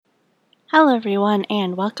Hello, everyone,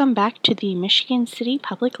 and welcome back to the Michigan City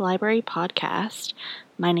Public Library podcast.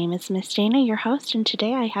 My name is Miss Dana, your host, and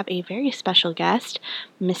today I have a very special guest,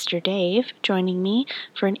 Mr. Dave, joining me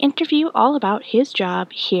for an interview all about his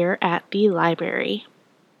job here at the library.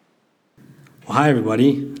 Well, hi,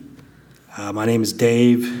 everybody. My name is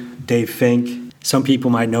Dave Fink. Some people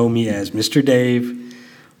might know me as Mr. Dave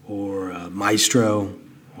or Maestro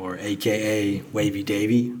or AKA Wavy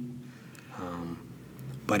Davy.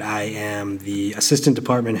 But I am the Assistant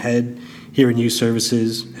Department Head here in Youth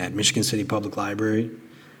Services at Michigan City Public Library.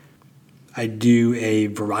 I do a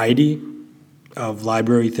variety of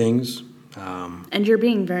library things. And you're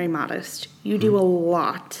being very modest. You do a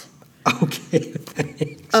lot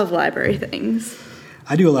Thanks. of library things.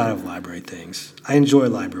 I do a lot of library things. I enjoy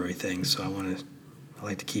library things, so I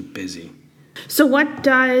like to keep busy. So what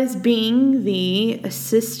does being the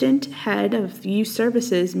Assistant Head of Youth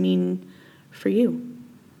Services mean for you?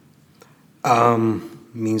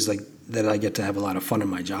 Means like that I get to have a lot of fun in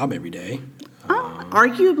my job every day.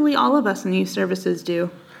 Arguably, all of us in youth services do.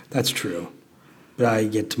 That's true. But I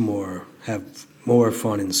get to have more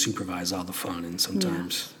fun and supervise all the fun, and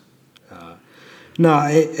sometimes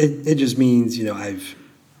it just means, I've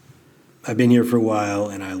been here for a while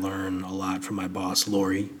and I learn a lot from my boss,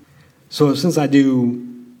 Lori. So since I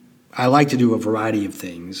like to do a variety of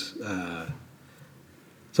things.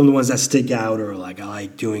 Some of the ones that stick out are I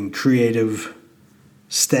like doing creative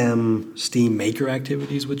STEM maker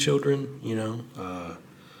activities with children,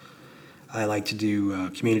 I like to do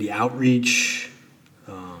community outreach.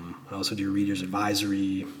 I also do readers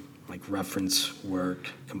advisory, like reference work,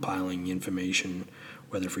 compiling information,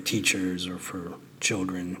 whether for teachers or for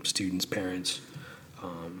children, students, parents.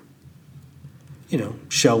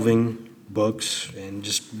 Shelving books and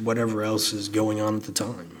just whatever else is going on at the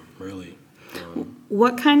time, really.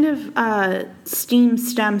 What kind of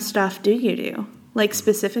STEM stuff do you do, like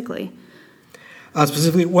specifically? We've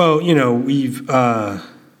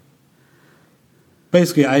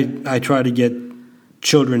basically I try to get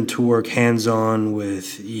children to work hands-on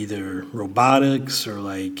with either robotics or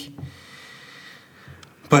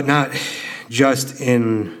but not just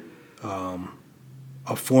in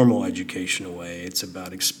a formal educational way. It's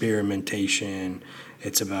about experimentation.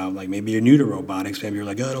 It's about maybe you're new to robotics. Maybe you're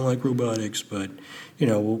I don't like robotics, but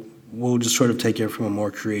we'll just sort of take it from a more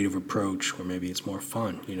creative approach, where maybe it's more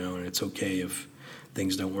fun, and it's okay if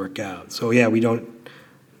things don't work out. So we don't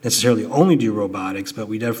necessarily only do robotics, but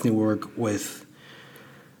we definitely work with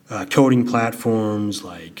coding platforms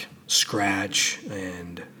like Scratch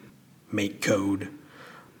and MakeCode.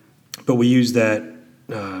 But we use that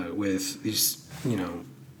with these,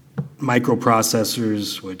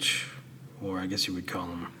 microprocessors, or I guess you would call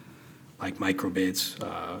them like microbits,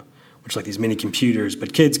 which are these mini computers.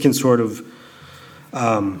 But kids can sort of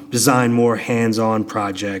design more hands-on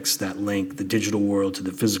projects that link the digital world to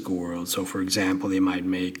the physical world. So, for example, they might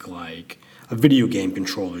make a video game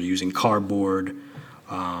controller using cardboard,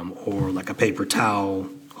 or a paper towel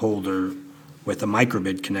holder with a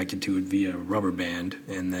microbit connected to it via a rubber band,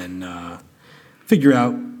 and then figure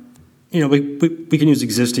out, we can use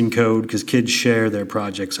existing code because kids share their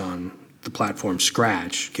projects on the platform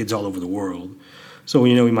Scratch, kids all over the world. So,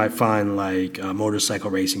 we might find a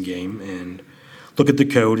motorcycle racing game and look at the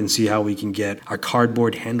code and see how we can get our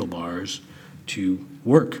cardboard handlebars to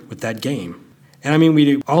work with that game. And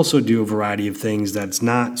we also do a variety of things that's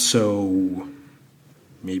not so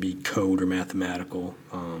maybe code or mathematical.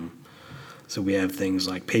 So we have things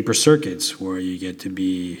like paper circuits, where you get to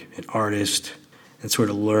be an artist and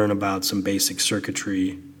sort of learn about some basic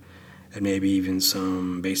circuitry and maybe even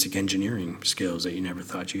some basic engineering skills that you never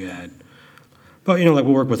thought you had. But, we'll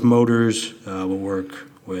work with motors, we'll work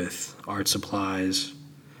with art supplies.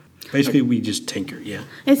 Basically, we just tinker, yeah.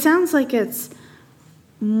 It sounds like it's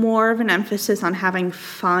more of an emphasis on having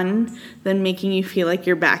fun than making you feel like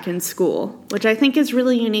you're back in school, which I think is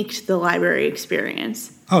really unique to the library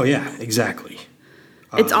experience. Oh, yeah, exactly.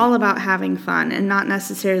 It's all about having fun and not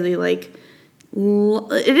necessarily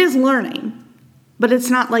it is learning, but it's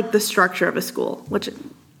not like the structure of a school, which is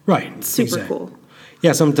super exactly. Cool.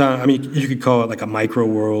 Yeah, sometimes, you could call it a micro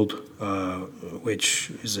world,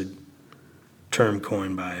 which is a term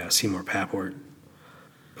coined by Seymour Papert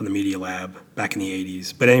from the Media Lab back in the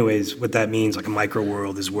 80s. But anyways, what that means, a micro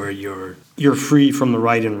world, is where you're free from the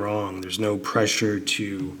right and wrong. There's no pressure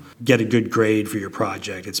to get a good grade for your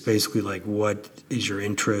project. It's basically what is your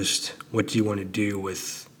interest? What do you want to do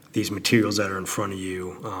with these materials that are in front of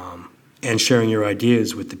you? And sharing your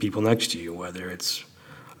ideas with the people next to you, whether it's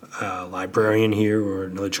a librarian here or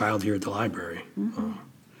another child here at the library. Mm-hmm.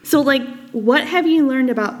 So, like, what have you learned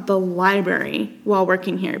about the library while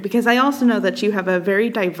working here? Because I also know that you have a very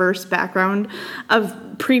diverse background of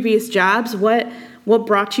previous jobs. What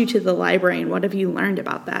brought you to the library, and what have you learned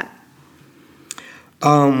about that?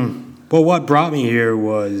 Well, what brought me here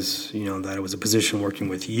was, that it was a position working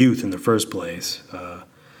with youth in the first place.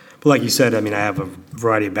 But like you said, I have a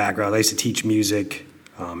variety of backgrounds. I used to teach music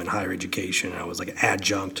in higher education. I was like an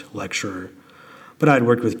adjunct lecturer. But I'd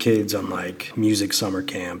worked with kids on like music summer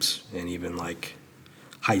camps and even like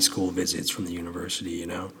high school visits from the university,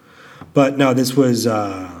 But no, this was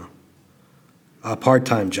a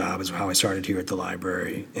part-time job is how I started here at the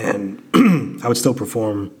library. And I would still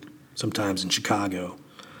perform sometimes in Chicago.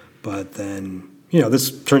 But then,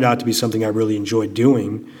 this turned out to be something I really enjoyed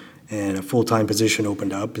doing, and a full-time position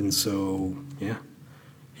opened up. And so, yeah,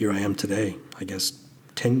 here I am today, I guess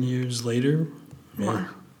 10 years later. Yeah. Wow.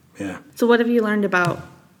 Yeah. So what have you learned about,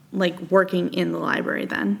 like, working in the library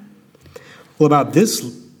then? Well, about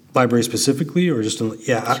this library specifically, or just sure.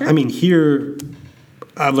 Here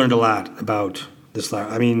I've learned a lot about this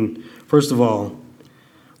library. First of all,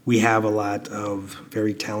 we have a lot of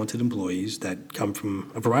very talented employees that come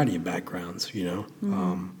from a variety of backgrounds,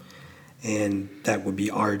 Mm-hmm. And that would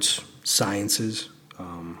be arts, sciences.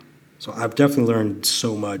 So I've definitely learned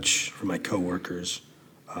so much from my coworkers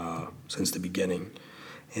since the beginning.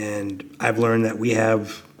 And I've learned that we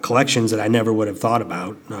have collections that I never would have thought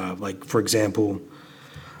about. Like, for example,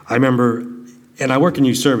 I remember, and I work in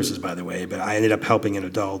youth services, by the way, but I ended up helping an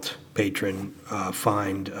adult patron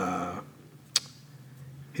find,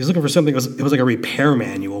 he was looking for something, it was like a repair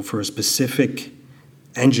manual for a specific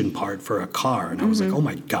engine part for a car. And I was like, oh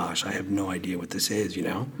my gosh, I have no idea what this is,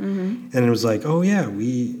 Mm-hmm. And it was like, oh yeah,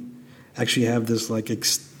 we actually have this like,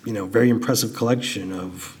 very impressive collection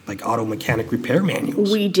of like auto mechanic repair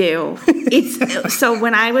manuals. We do. It's so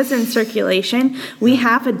when I was in circulation, we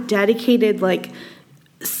have a dedicated like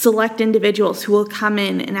select individuals who will come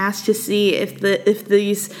in and ask to see if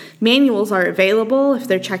these manuals are available, if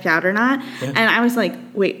they're checked out or not. Yeah. And I was like,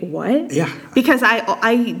 wait, what? Yeah. Because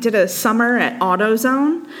I did a summer at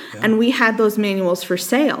AutoZone, and we had those manuals for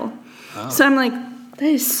sale. Oh. So I'm like, that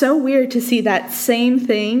is so weird to see that same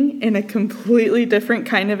thing in a completely different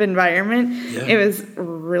kind of environment. Yeah. It was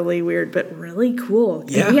really weird, but really cool.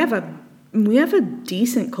 Yeah. We have a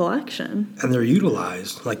decent collection. And they're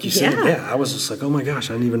utilized. Like you said, I was just like, oh my gosh,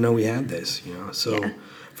 I didn't even know we had this, So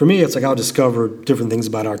for me, it's like I'll discover different things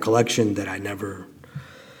about our collection that I never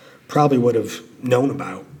probably would have known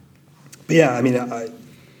about. But yeah,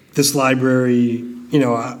 this library,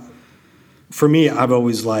 for me, I've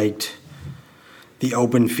always liked the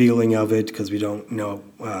open feeling of it, because we don't know,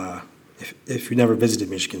 if you never visited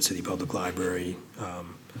Michigan City Public Library,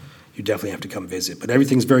 you definitely have to come visit. But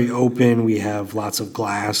everything's very open. We have lots of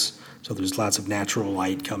glass, so there's lots of natural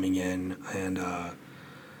light coming in. And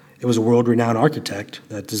it was a world-renowned architect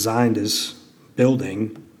that designed this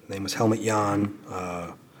building. His name was Helmut Jahn.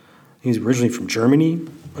 He was originally from Germany,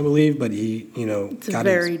 I believe, but he, it's a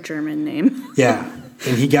very German name. Yeah,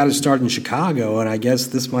 and he got his start in Chicago, and I guess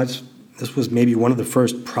this was maybe one of the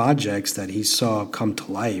first projects that he saw come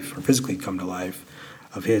to life, or physically come to life,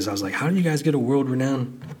 of his. I was like, how do you guys get a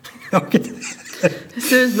world-renowned architect?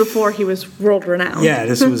 This is before he was world-renowned. Yeah,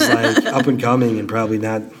 this was like up and coming and probably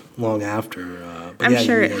not long after. I'm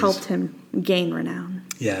sure it helped him gain renown.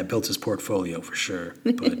 Yeah, it built his portfolio for sure.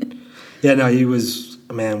 But yeah, no, he was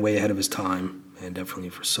a man way ahead of his time and definitely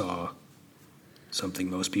foresaw something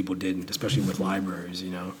most people didn't, especially with libraries,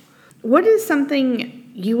 What is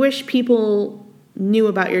something you wish people knew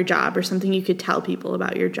about your job, or something you could tell people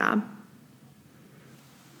about your job?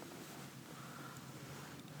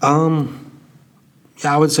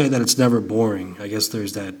 Yeah, I would say that it's never boring. I guess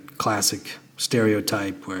there's that classic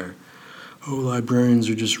stereotype where, librarians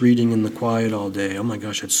are just reading in the quiet all day. Oh my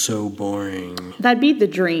gosh, that's so boring. That'd be the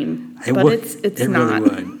dream, it's not.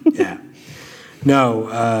 It really would, yeah.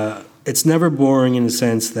 No, it's never boring in the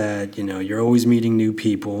sense that, you're always meeting new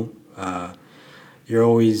people.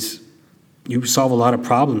 You solve a lot of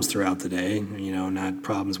problems throughout the day, not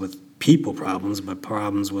problems with people problems, but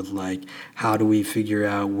problems with like, how do we figure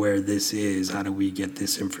out where this is? How do we get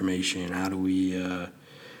this information? How do we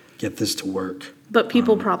get this to work? But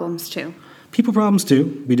people problems too. People problems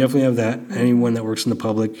too. We definitely have that. Anyone that works in the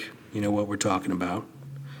public, what we're talking about.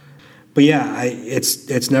 But yeah,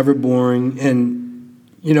 it's never boring. And,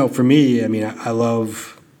 for me, I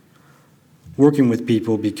love working with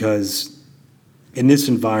people because in this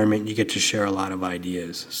environment, you get to share a lot of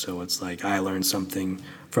ideas. So it's like I learn something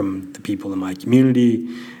from the people in my community.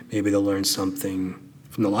 Maybe they'll learn something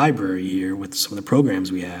from the library here with some of the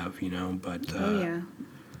programs we have, But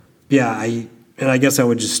yeah, And I guess I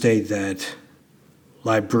would just state that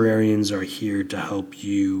librarians are here to help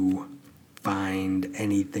you find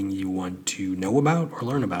anything you want to know about or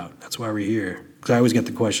learn about. That's why we're here. Because I always get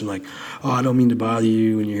the question like, oh, I don't mean to bother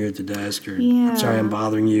you when you're here at the desk, or I'm sorry I'm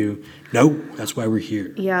bothering you. No, that's why we're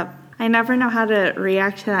here. Yep. I never know how to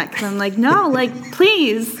react to that because I'm like, no, like,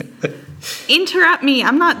 please interrupt me.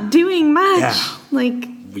 I'm not doing much. Yeah. Like,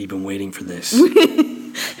 we've been waiting for this.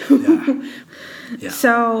 Yeah.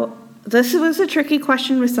 So this was a tricky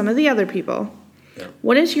question with some of the other people. Yeah.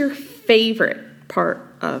 What is your favorite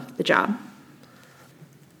part of the job?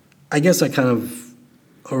 I guess I kind of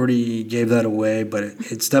already gave that away, but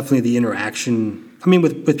it's definitely the interaction. I mean,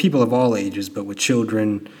 with people of all ages, but with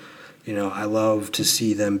children, you know, I love to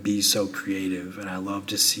see them be so creative, and I love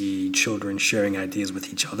to see children sharing ideas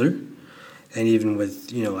with each other, and even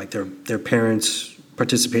with, you know, like their parents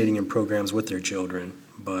participating in programs with their children.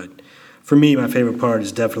 But for me, my favorite part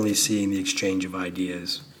is definitely seeing the exchange of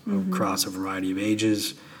ideas across a variety of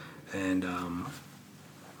ages, and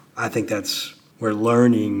I think that's where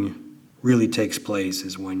learning really takes place,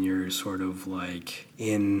 is when you're sort of like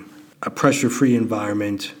in a pressure-free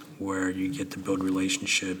environment where you get to build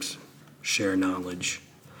relationships, share knowledge,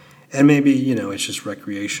 and maybe, you know, it's just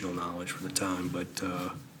recreational knowledge for the time, but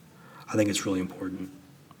I think it's really important,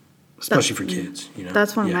 especially for kids, you know.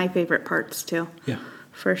 That's one of my favorite parts too. Yeah.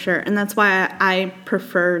 For sure. And that's why I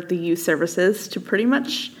prefer the youth services to pretty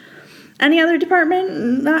much any other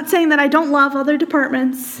department. Not saying that I don't love other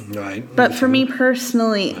departments. Right. But for me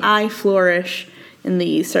personally, I flourish in the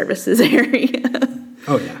youth services area.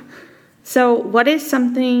 Oh, yeah. So what is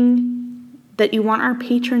something that you want our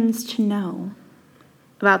patrons to know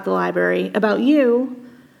about the library, about you,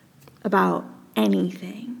 about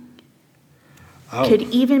anything? Oh. Could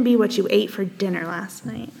even be what you ate for dinner last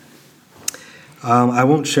night. I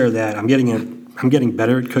won't share that. I'm getting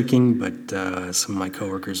better at cooking, but some of my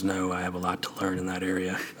coworkers know I have a lot to learn in that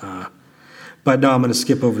area. But no, I'm going to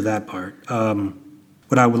skip over that part.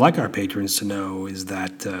 What I would like our patrons to know is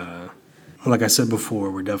that, like I said before,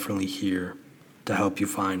 we're definitely here to help you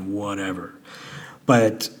find whatever.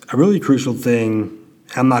 But a really crucial thing,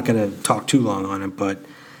 I'm not going to talk too long on it, but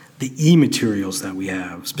the e-materials that we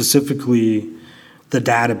have, specifically the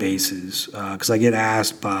databases, because I get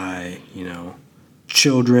asked by, you know,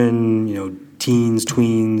 children, you know, teens,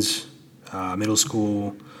 tweens, middle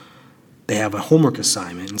school, they have a homework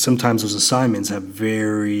assignment, and sometimes those assignments have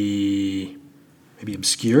very maybe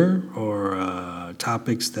obscure or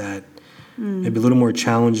topics that maybe a little more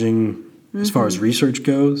challenging as far as research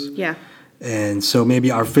goes. Yeah. And so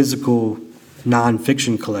maybe our physical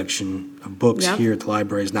nonfiction collection of books Yep. here at the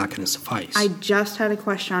library is not going to suffice. I just had a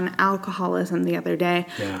question on alcoholism the other day,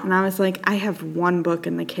 Yeah. and I was like, I have one book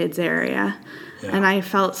in the kids area, Yeah. and I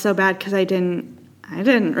felt so bad because I didn't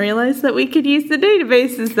realize that we could use the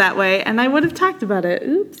databases that way, and I would have talked about it.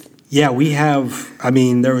 Oops. Yeah, we have, I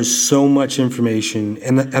mean, there is so much information,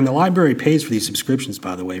 and the library pays for these subscriptions,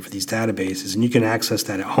 by the way, for these databases, and you can access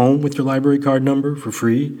that at home with your library card number for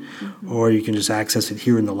free, or you can just access it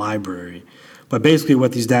here in the library. But basically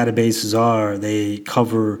what these databases are, they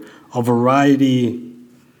cover a variety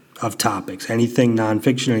of topics, anything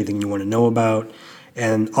nonfiction, anything you want to know about,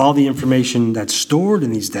 and all the information that's stored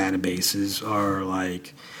in these databases are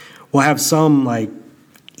like, we'll have some like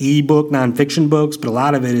e-book nonfiction books, but a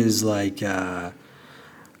lot of it is like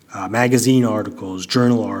magazine articles,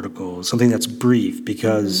 journal articles, something that's brief,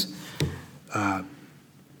 because a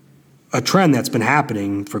trend that's been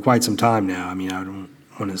happening for quite some time now, I mean, I don't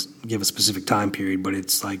want to give a specific time period, but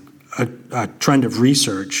it's like a trend of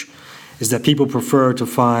research is that people prefer to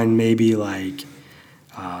find maybe like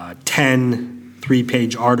 10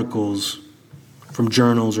 3-page articles from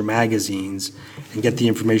journals or magazines and get the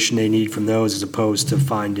information they need from those, as opposed to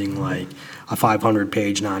finding like a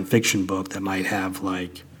 500-page nonfiction book that might have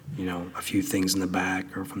like, you know, a few things in the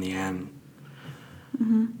back or from the end.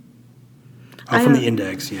 Or from the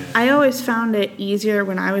index, yeah. I always found it easier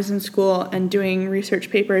when I was in school and doing research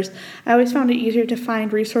papers. I always found it easier to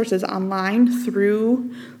find resources online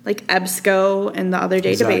through like EBSCO and the other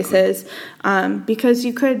databases, because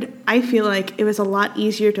you could, I feel like it was a lot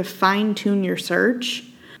easier to fine-tune your search.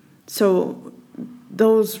 So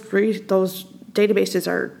those databases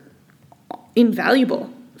are invaluable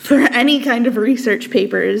for any kind of research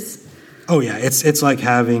papers. Oh yeah, it's like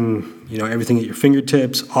having, you know, everything at your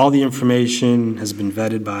fingertips. All the information has been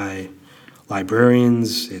vetted by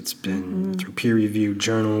librarians. It's been through peer-reviewed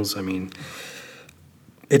journals. I mean,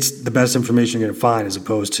 it's the best information you're going to find, as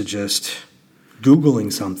opposed to just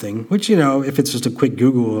Googling something, which, you know, if it's just a quick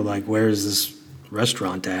Google, like where's this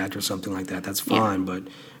restaurant at or something like that, that's fine. Yeah. But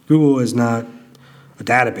Google is not a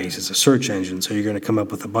database. It's a search engine, so you're going to come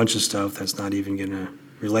up with a bunch of stuff that's not even going to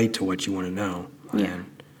relate to what you want to know. Yeah.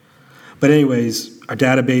 But anyways, our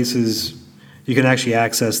databases, you can actually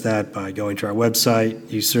access that by going to our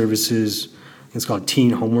website, use services. It's called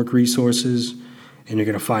Teen Homework Resources, and you're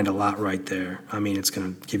going to find a lot right there. I mean, it's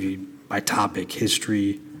going to give you by topic,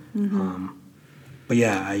 history. But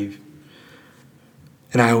yeah,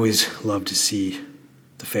 I always love to see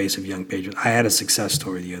the face of young patrons. I had a success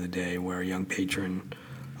story the other day where a young patron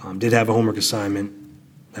did have a homework assignment.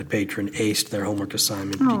 That patron aced their homework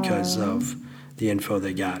assignment because of the info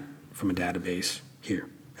they got from a database here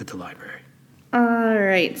at the library. All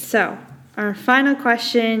right, so our final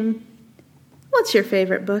question, what's your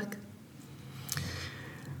favorite book?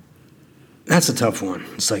 That's a tough one.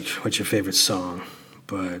 It's like, what's your favorite song?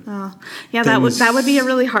 But yeah, that would be a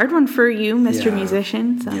really hard one for you, Mr.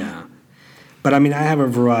 Musician. So. Yeah. But I mean, I have a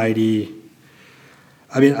variety.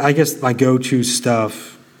 I mean, I guess my go-to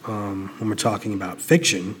stuff when we're talking about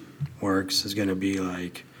fiction works is going to be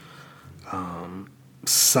like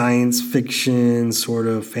science fiction, sort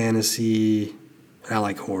of fantasy. I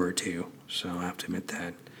like horror too, so I have to admit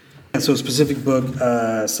that. So a specific book,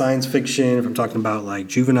 science fiction, if I'm talking about like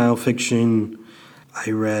juvenile fiction,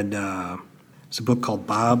 I read it's a book called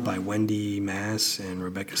Bob by Wendy Mass and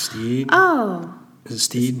Rebecca Steed. Oh. Is it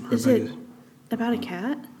Steed? Is it about a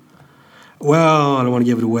cat? Well, I don't want to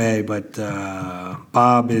give it away, but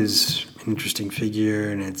Bob is an interesting figure,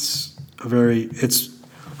 and it's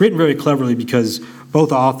written very cleverly because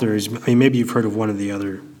both authors, I mean, maybe you've heard of one of the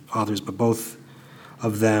other authors, but both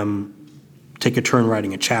of them take a turn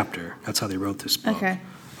writing a chapter. That's how they wrote this book. Okay.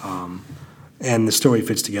 And the story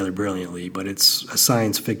fits together brilliantly, but it's a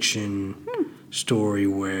science fiction story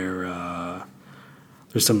where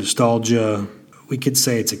there's some nostalgia. We could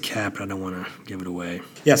say it's a cat, but I don't want to give it away.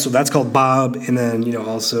 Yeah, so that's called Bob, and then, you know,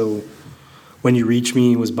 also When You Reach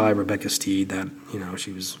Me was by Rebecca Steed. That, you know,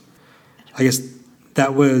 she was, I guess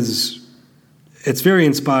that was, it's very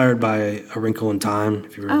inspired by A Wrinkle in Time,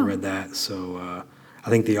 if you've ever read that. So I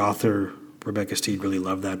think the author, Rebecca Steed, really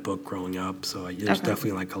loved that book growing up. So there's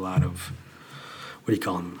definitely like a lot of, what do you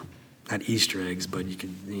call them? Not Easter eggs, but you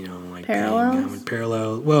could, you know, like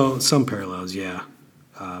parallels. Well, some parallels, yeah.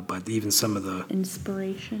 But even some of the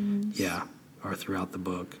inspirations, are throughout the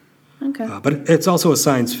book. Okay. But it's also a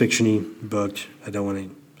science fiction-y book. I don't want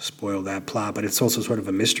to spoil that plot, but it's also sort of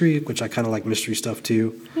a mystery, which I kind of like mystery stuff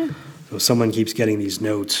too. Yeah. So someone keeps getting these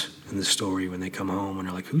notes in the story when they come home, and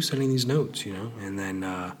they're like, "Who's sending these notes?" You know, and then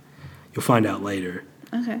you'll find out later.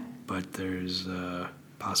 Okay. But there's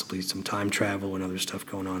possibly some time travel and other stuff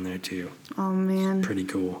going on there too. Oh man. It's pretty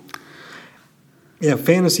cool. Yeah,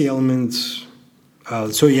 fantasy elements.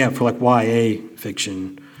 For like YA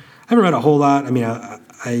fiction, I haven't read a whole lot. I mean,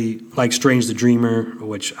 I like Strange the Dreamer,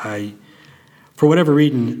 which for whatever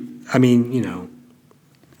reason, I mean, you know,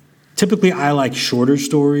 typically I like shorter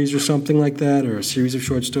stories or something like that, or a series of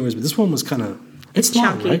short stories, but this one was kind of, it's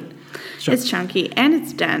chunky. Long, right? It's chunky, and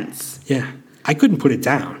it's dense. Yeah, I couldn't put it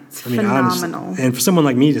down. It's phenomenal. Honestly, and for someone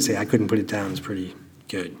like me to say I couldn't put it down is pretty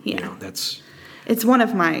good. Yeah. You know, it's one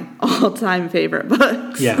of my all-time favorite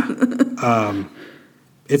books. Yeah.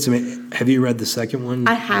 It's amazing. Have you read the second one?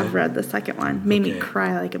 I have read the second one. Made me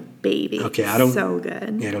cry like a baby. Okay, I don't. So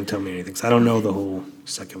good. Yeah, don't tell me anything, because I don't know the whole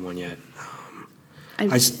second one yet.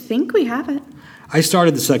 I think we have it. I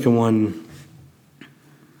started the second one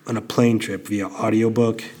on a plane trip via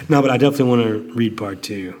audiobook. No, but I definitely want to read part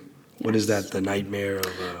 2. Yes. What is that? The Nightmare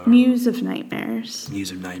of... Muse of Nightmares.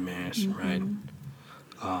 Muse of Nightmares, right.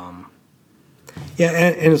 And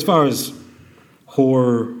as far as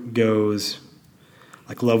horror goes,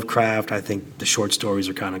 like Lovecraft, I think the short stories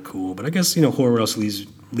are kind of cool. But I guess, you know, horror also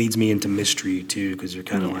leads me into mystery, too, because you're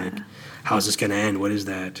kind of like, how's this going to end? What is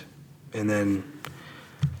that? And then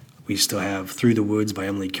we still have Through the Woods by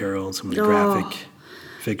Emily Carroll, some of the graphic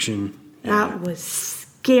fiction. That was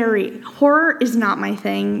scary. Horror is not my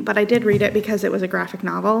thing, but I did read it because it was a graphic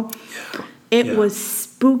novel. Yeah. It was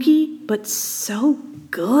spooky, but so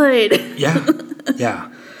good.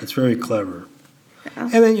 Yeah. It's very clever. Yeah.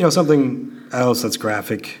 And then, you know, something else that's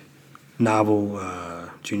graphic novel,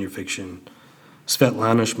 junior fiction.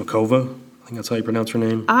 Svetlana Shmakova, I think that's how you pronounce her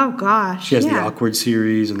name. Oh, gosh. She has the Awkward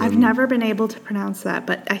series. And I've never been able to pronounce that,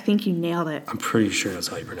 but I think you nailed it. I'm pretty sure that's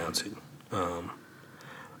how you pronounce it.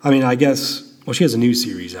 I mean, I guess... Well, she has a new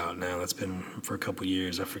series out now that's been for a couple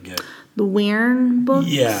years. I forget. The Weirn books?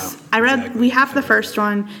 Yeah. I read, we have the first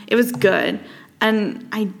one. It was good. And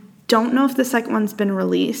I don't know if the second one's been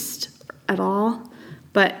released at all.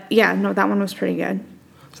 But, yeah, no, that one was pretty good.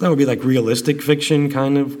 So that would be like realistic fiction,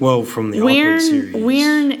 kind of. Well, from the Awkward series.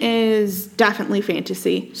 Wyrn is definitely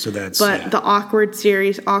fantasy. So that's But the Awkward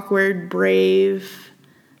series, Awkward, Brave,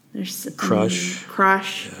 there's Crush.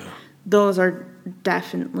 Crush. Yeah. Those are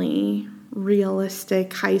definitely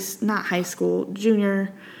realistic. Not high school,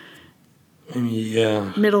 junior. I mean,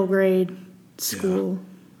 yeah. Middle grade, school,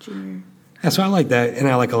 junior. Yeah, so I like that, and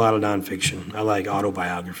I like a lot of nonfiction. I like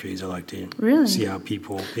autobiographies. I like to see how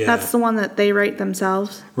people. Yeah, that's the one that they write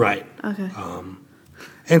themselves. Right. Okay.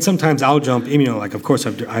 And sometimes I'll jump. Like, of course,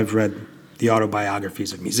 I've read the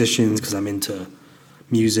autobiographies of musicians because I'm into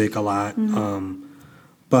music a lot. Mm-hmm.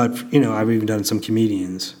 But I've even done some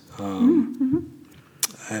comedians. But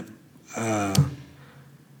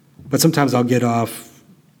sometimes I'll get off.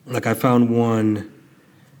 Like I found one.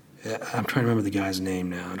 I'm trying to remember the guy's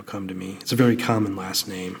name now. It'll come to me. It's a very common last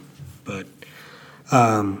name. But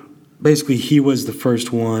basically, he was the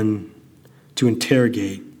first one to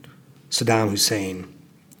interrogate Saddam Hussein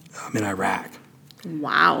in Iraq.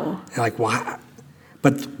 Wow. And like, why?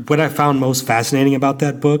 But what I found most fascinating about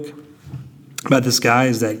that book, about this guy,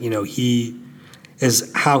 is that,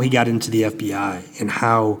 how he got into the FBI and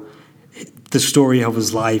how the story of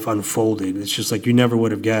his life unfolded. It's just like you never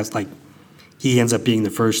would have guessed. Like, he ends up being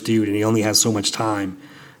the first dude, and he only has so much time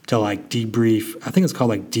to like debrief. I think it's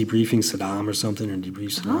called like Debriefing Saddam or something, or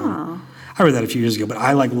Debrief Saddam. Oh. I read that a few years ago, but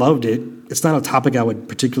I loved it. It's not a topic I would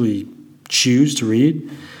particularly choose to read,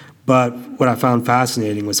 but what I found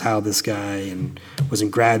fascinating was how this guy was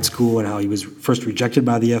in grad school and how he was first rejected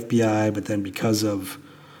by the FBI, but then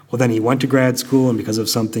then he went to grad school, and because of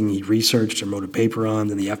something he researched and wrote a paper on,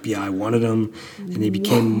 then the FBI wanted him, and he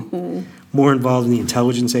became more involved in the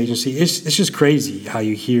intelligence agency. It's just crazy how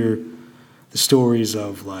you hear the stories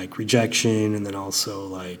of like rejection and then also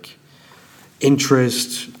like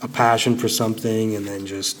interest, a passion for something, and then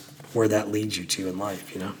just where that leads you to in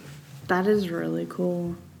life, That is really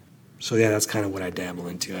cool. So yeah, that's kind of what I dabble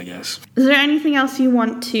into, I guess. Is there anything else you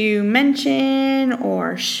want to mention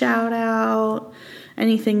or shout out?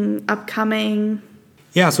 Anything upcoming?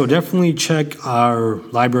 Yeah, so definitely check our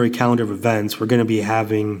library calendar of events. We're going to be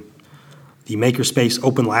having the Makerspace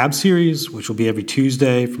Open Lab series, which will be every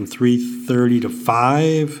Tuesday from 3:30 to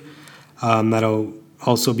 5. That'll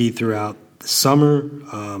also be throughout the summer.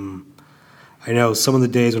 I know some of the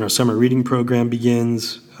days when our summer reading program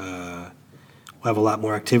begins, we'll have a lot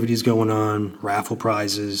more activities going on, raffle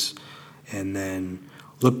prizes, and then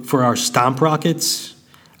look for our Stomp Rockets,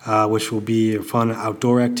 which will be a fun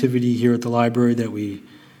outdoor activity here at the library that we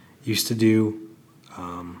used to do,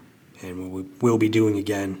 and we'll be doing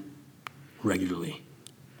again regularly.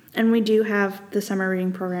 And we do have the summer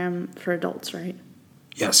reading program for adults, right?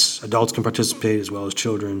 Yes, adults can participate as well as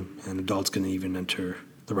children, and adults can even enter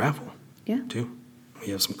the raffle. Yeah. Too. We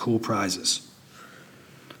have some cool prizes.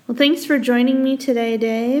 Well, thanks for joining me today,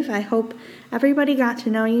 Dave. I hope everybody got to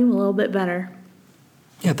know you a little bit better.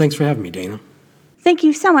 Yeah, thanks for having me, Dana. Thank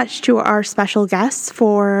you so much to our special guests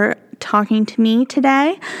for talking to me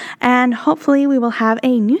today, and hopefully we will have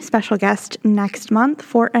a new special guest next month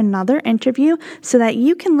for another interview so that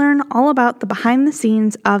you can learn all about the behind the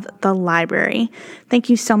scenes of the library. Thank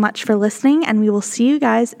you so much for listening, and we will see you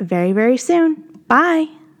guys very, very soon. Bye!